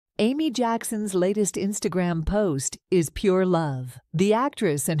Amy Jackson's latest Instagram post is pure love. The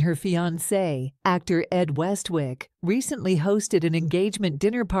actress and her fiancé, actor Ed Westwick, recently hosted an engagement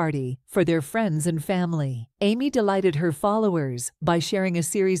dinner party for their friends and family. Amy delighted her followers by sharing a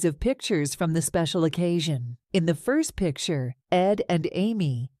series of pictures from the special occasion. In the first picture, Ed and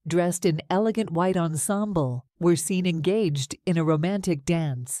Amy, dressed in elegant white ensemble, were seen engaged in a romantic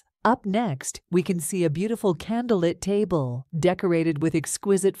dance. Up next, we can see a beautiful candlelit table decorated with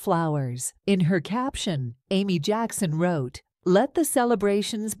exquisite flowers. In her caption, Amy Jackson wrote, "Let the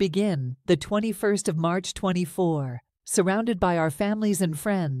celebrations begin the 21st of March 24. Surrounded by our families and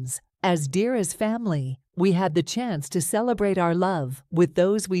friends, as dear as family, we had the chance to celebrate our love with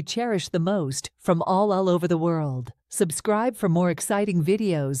those we cherish the most from all over the world." Subscribe for more exciting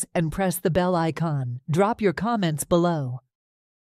videos and press the bell icon. Drop your comments below.